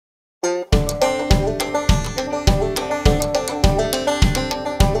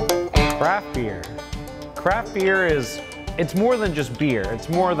Craft beer it's more than just beer. It's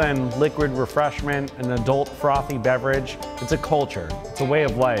more than liquid refreshment, an adult frothy beverage. It's a culture, it's a way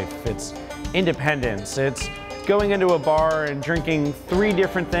of life, it's independence. It's going into a bar and drinking 3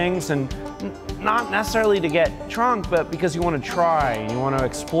 different things, and not necessarily to get drunk, but because you want to try, and you want to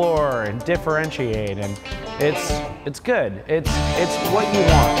explore and differentiate, and it's good. It's what you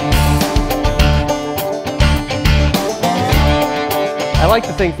want. I like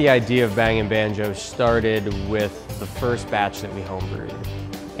to think the idea of Bangin Banjo started with the first batch that we homebrewed.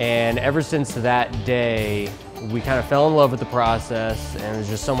 And ever since that day, we kind of fell in love with the process, and it was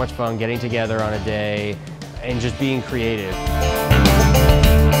just so much fun getting together on a day and just being creative.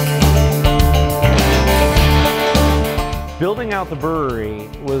 Building out the brewery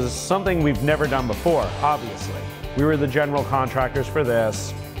was something we've never done before, obviously. We were the general contractors for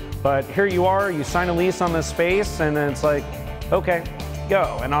this, but here you are, you sign a lease on this space, and then it's like, okay,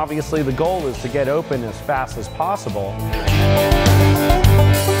 go. And obviously the goal is to get open as fast as possible.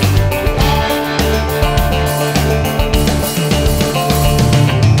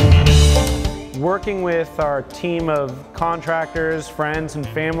 Working with our team of contractors, friends, and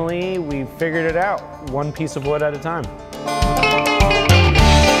family, we figured it out, one piece of wood at a time.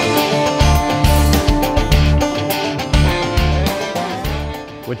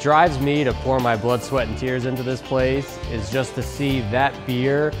 What drives me to pour my blood, sweat, and tears into this place is just to see that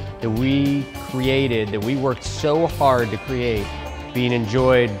beer that we created, that we worked so hard to create, being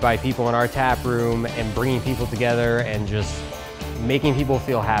enjoyed by people in our tap room and bringing people together and just making people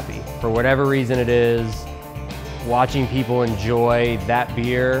feel happy. For whatever reason it is, watching people enjoy that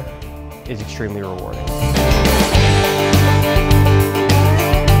beer is extremely rewarding.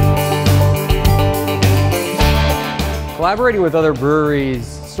 Collaborating with other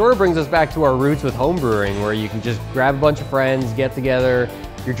breweries sort of brings us back to our roots with homebrewing, where you can just grab a bunch of friends, get together,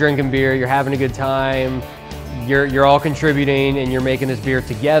 you're drinking beer, you're having a good time, you're all contributing and you're making this beer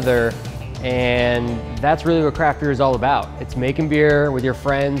together. And that's really what craft beer is all about. It's making beer with your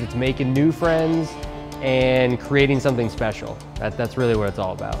friends, it's making new friends, and creating something special. That's really what it's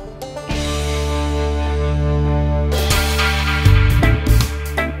all about.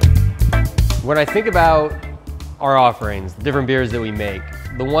 When I think about our offerings, the different beers that we make,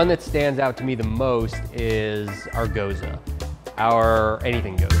 the one that stands out to me the most is our Goza, our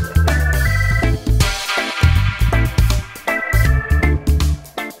anything Goza.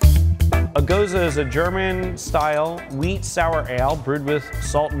 A Goza is a German-style wheat sour ale brewed with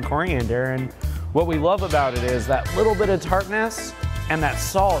salt and coriander, and what we love about it is that little bit of tartness, and that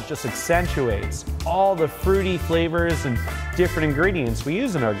salt just accentuates all the fruity flavors and different ingredients we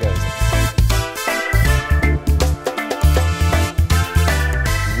use in our Gozas.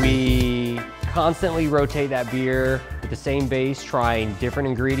 We constantly rotate that beer with the same base, trying different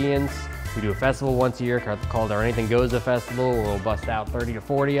ingredients. We do a festival once a year called our Anything Goza Festival, where we'll bust out 30 to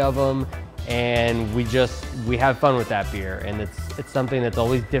 40 of them, and we have fun with that beer. And it's something that's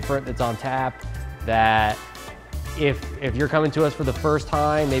always different, that's on tap, that if you're coming to us for the first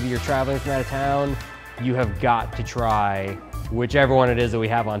time, maybe you're traveling from out of town, you have got to try whichever one it is that we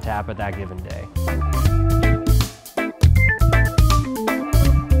have on tap at that given day.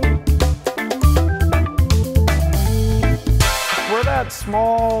 We're that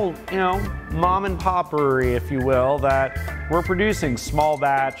small, mom and pop brewery, if you will, that we're producing small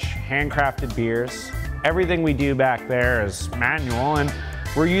batch, handcrafted beers. Everything we do back there is manual, and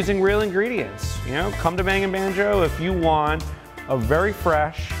we're using real ingredients. Come to Bangin Banjo if you want a very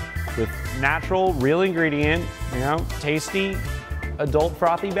fresh, with natural, real ingredient, tasty, adult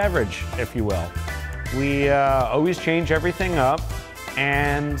frothy beverage, if you will. We always change everything up,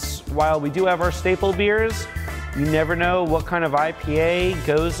 and while we do have our staple beers, you never know what kind of IPA,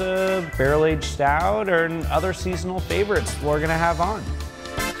 Goza, barrel-aged stout, or other seasonal favorites we're gonna have on.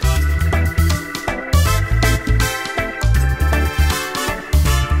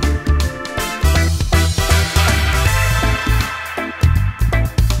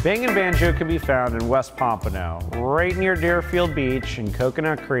 Bangin Banjo can be found in West Pompano, right near Deerfield Beach and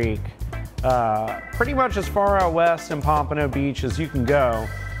Coconut Creek, pretty much as far out west in Pompano Beach as you can go.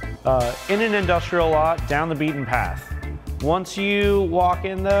 In an industrial lot, down the beaten path. Once you walk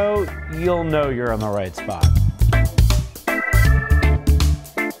in though, you'll know you're in the right spot.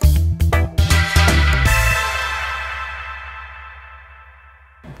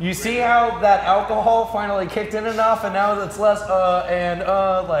 You see how that alcohol finally kicked in enough, and now it's less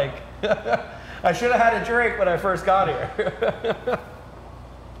like, I should have had a drink when I first got here.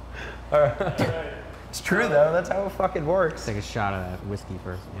 All right. It's true though, that's how it fucking works. Take a shot of that whiskey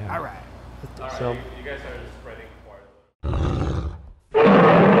first. Yeah. All right. So, you guys are spreading